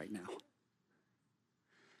Christmas right now.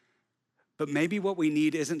 But maybe what we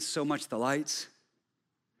need isn't so much the lights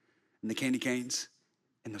and the candy canes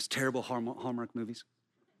and those terrible Hallmark movies.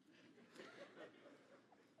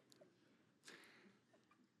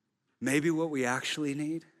 Maybe what we actually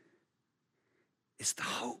need is the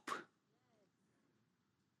hope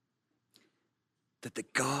that the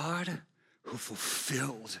God who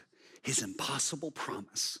fulfilled his impossible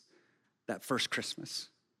promise that first Christmas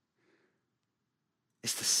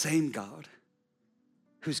is the same God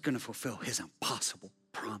who's gonna fulfill his impossible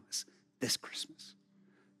promise this Christmas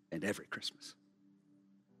and every Christmas.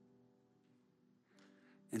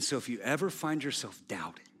 And so if you ever find yourself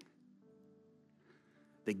doubting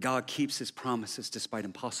that God keeps his promises despite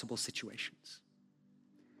impossible situations,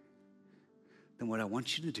 then what I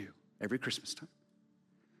want you to do every Christmas time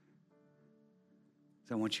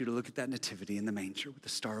is I want you to look at that nativity in the manger with the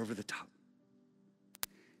star over the top.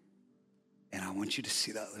 And I want you to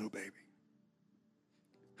see that little baby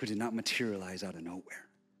who did not materialize out of nowhere.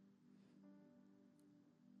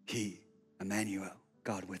 He, Immanuel,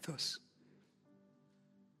 God with us,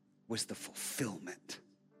 was the fulfillment,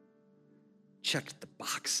 checked the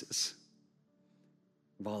boxes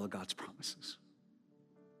of all of God's promises.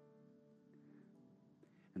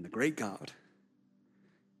 And the great God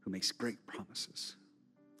who makes great promises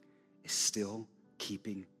is still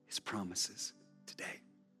keeping his promises today.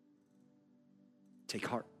 Take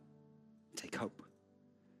heart, take hope,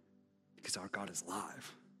 because our God is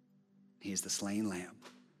alive. He is the slain lamb,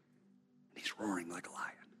 and he's roaring like a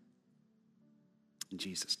lion. In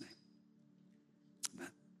Jesus' name,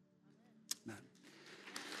 amen.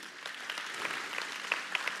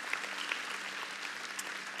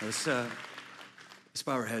 Let's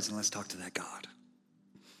bow our heads and let's talk to that God.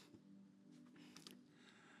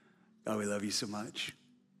 God, we love you so much.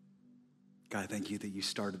 God, thank you that you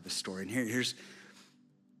started the story. And here's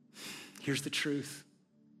the truth.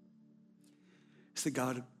 It's that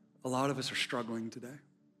God, a lot of us are struggling today.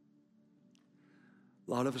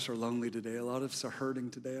 A lot of us are lonely today. A lot of us are hurting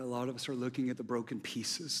today. A lot of us are looking at the broken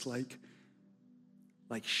pieces like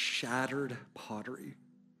shattered pottery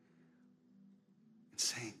and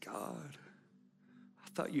saying, God, I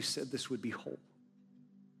thought you said this would be whole.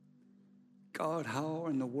 God, how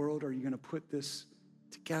in the world are you going to put this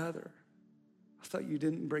together? I thought you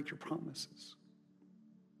didn't break your promises.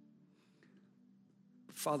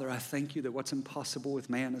 Father, I thank you that what's impossible with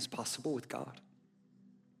man is possible with God.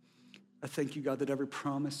 I thank you, God, that every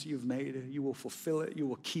promise you've made, you will fulfill it, you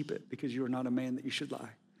will keep it, because you are not a man that you should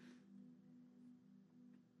lie.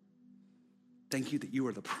 Thank you that you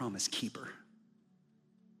are the promise keeper.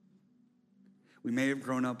 We may have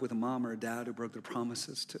grown up with a mom or a dad who broke their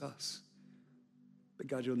promises to us, but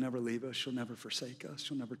God, you'll never leave us, you'll never forsake us,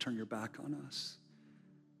 you'll never turn your back on us.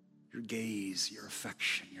 Your gaze, your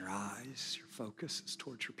affection, your eyes, your focus is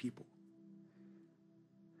towards your people.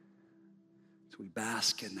 So we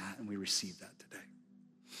bask in that and we receive that today.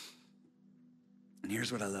 And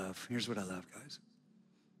here's what I love, guys,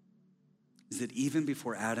 is that even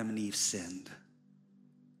before Adam and Eve sinned,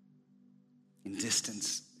 in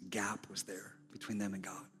distance, gap was there between them and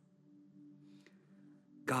God.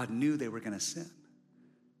 God knew they were going to sin,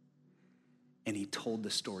 and he told the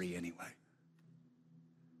story anyway.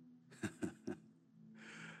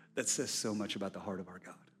 That says so much about the heart of our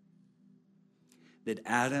God. That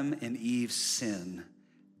Adam and Eve's sin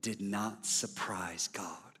did not surprise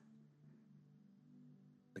God.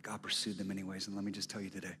 But God pursued them anyways. And let me just tell you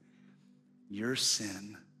today, your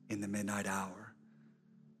sin in the midnight hour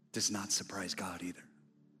does not surprise God either.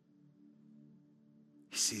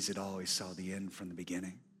 He sees it all. He saw the end from the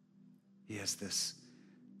beginning. He has this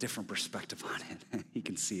different perspective on it. He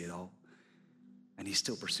can see it all. And he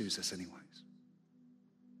still pursues us anyways.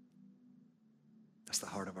 That's the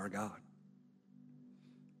heart of our God.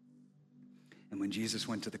 And when Jesus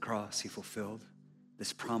went to the cross, he fulfilled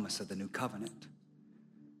this promise of the new covenant,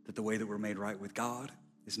 that the way that we're made right with God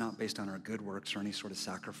is not based on our good works or any sort of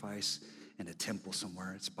sacrifice in a temple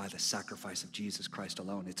somewhere. It's by the sacrifice of Jesus Christ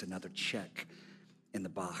alone. It's another check in the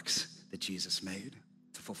box that Jesus made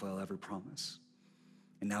to fulfill every promise.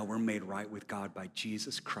 And now we're made right with God by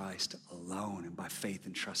Jesus Christ alone and by faith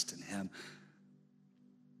and trust in him.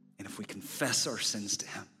 And if we confess our sins to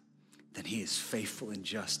him, then he is faithful and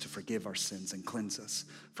just to forgive our sins and cleanse us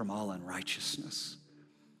from all unrighteousness.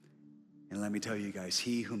 And let me tell you guys,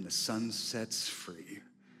 he whom the Son sets free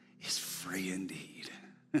is free indeed.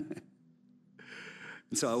 And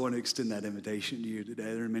so I want to extend that invitation to you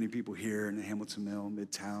today. There are many people here in Hamilton Mill,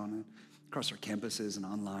 Midtown, and across our campuses and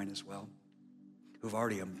online as well, who've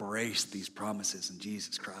already embraced these promises in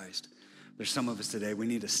Jesus Christ. There's some of us today, we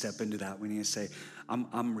need to step into that. We need to say,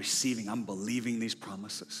 I'm receiving, I'm believing these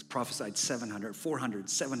promises. Prophesied 700, 400,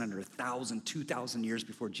 700, 1,000, 2,000 years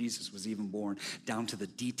before Jesus was even born, down to the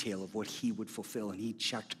detail of what he would fulfill, and he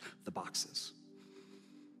checked the boxes.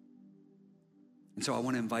 And so I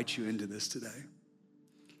want to invite you into this today.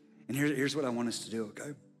 And here's what I want us to do,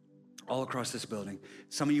 okay? All across this building.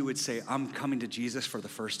 Some of you would say, I'm coming to Jesus for the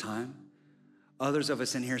first time. Others of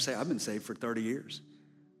us in here say, I've been saved for 30 years.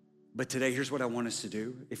 But today, here's what I want us to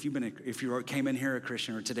do. If you came in here a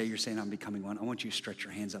Christian, or today you're saying, I'm becoming one, I want you to stretch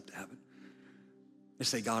your hands up to heaven. And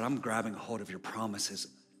say, God, I'm grabbing a hold of your promises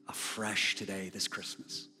afresh today, this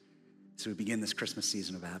Christmas. So we begin this Christmas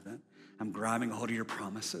season of Advent. I'm grabbing a hold of your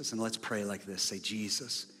promises, and let's pray like this. Say,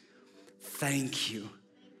 Jesus, thank you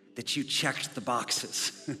that you checked the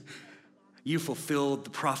boxes. You fulfilled the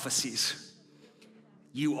prophecies.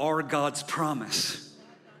 You are God's promise.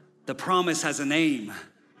 The promise has a name,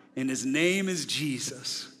 and his name is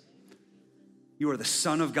Jesus. You are the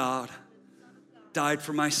Son of God, died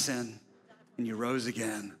for my sin, and you rose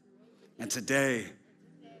again. And today,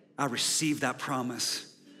 I receive that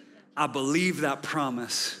promise. I believe that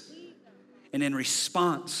promise. And in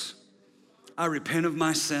response, I repent of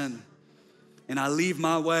my sin, and I leave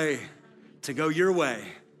my way to go your way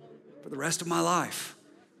for the rest of my life.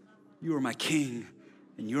 You are my King,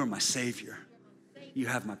 and you are my Savior. You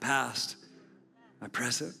have my past, my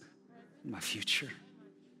present, and my future.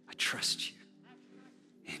 I trust you.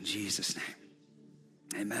 In Jesus'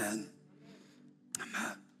 name, amen.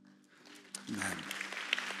 Amen. Amen.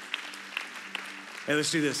 Hey,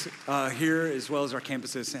 let's do this. Here, as well as our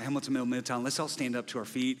campuses, Hamilton Mill, Midtown, let's all stand up to our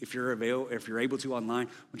feet. If you're able to online,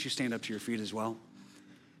 why don't you stand up to your feet as well?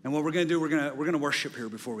 And what we're gonna do, we're gonna worship here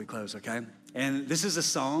before we close, okay? And this is a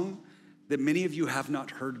song that many of you have not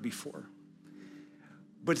heard before.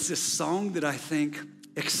 But it's a song that I think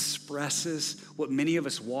expresses what many of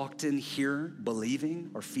us walked in here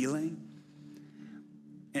believing or feeling.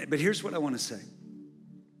 But here's what I wanna say.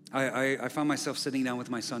 I found myself sitting down with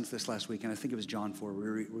my sons this last week, and I think it was John 4. We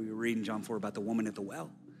were reading John 4 about the woman at the well.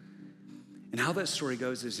 And how that story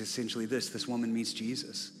goes is essentially this woman meets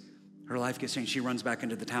Jesus. Her life gets changed. She runs back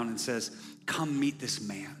into the town and says, come meet this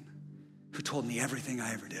man who told me everything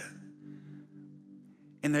I ever did.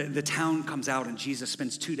 And the town comes out, and Jesus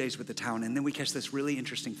spends 2 days with the town. And then we catch this really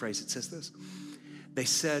interesting phrase. It says this. They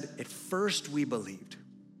said, at first we believed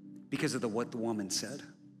because of what the woman said.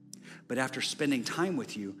 But after spending time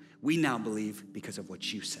with you, we now believe because of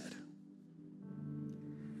what you said.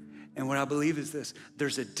 And what I believe is this.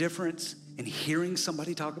 There's a difference in hearing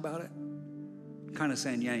somebody talk about it, kind of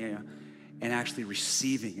saying, yeah, and actually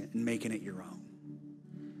receiving it and making it your own.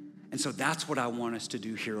 And so that's what I want us to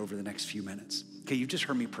do here over the next few minutes. Okay, you've just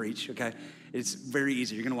heard me preach, okay? It's very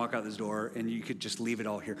easy. You're gonna walk out this door and you could just leave it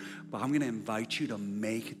all here. But I'm gonna invite you to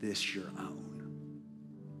make this your own.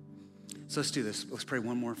 So let's do this. Let's pray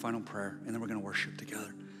one more final prayer, and then we're gonna worship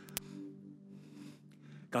together.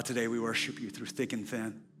 God, today we worship you through thick and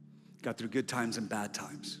thin. God, through good times and bad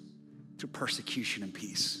times, through persecution and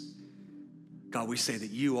peace. God, we say that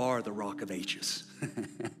you are the rock of ages.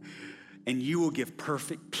 And you will give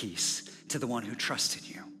perfect peace to the one who trusts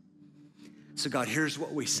in you. So God, here's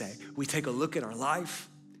what we say. We take a look at our life.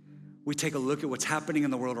 We take a look at what's happening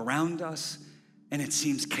in the world around us, and it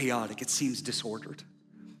seems chaotic. It seems disordered.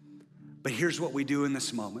 But here's what we do in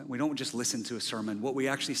this moment. We don't just listen to a sermon. What we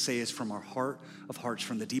actually say is from our heart of hearts,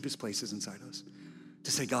 from the deepest places inside us,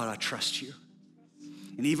 to say, God, I trust you.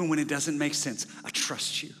 And even when it doesn't make sense, I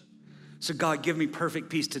trust you. So God, give me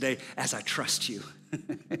perfect peace today as I trust you.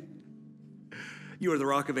 You are the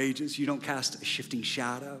rock of ages. You don't cast a shifting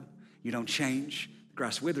shadow. You don't change. The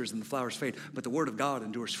grass withers and the flowers fade, but the word of God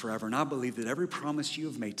endures forever. And I believe that every promise you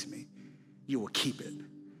have made to me, you will keep it,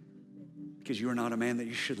 because you are not a man that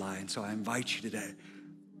you should lie. And so I invite you today,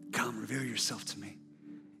 come, reveal yourself to me.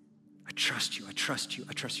 I trust you, I trust you,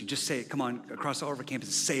 I trust you. Just say it, come on, across all of our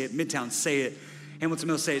campuses, say it. Midtown, say it. Hamilton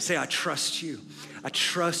Mill, say it. Say, I trust you, I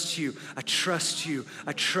trust you, I trust you,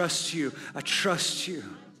 I trust you, I trust you.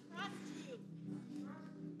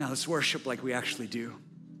 Now let's worship like we actually do.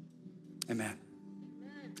 Amen.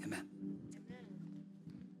 Amen.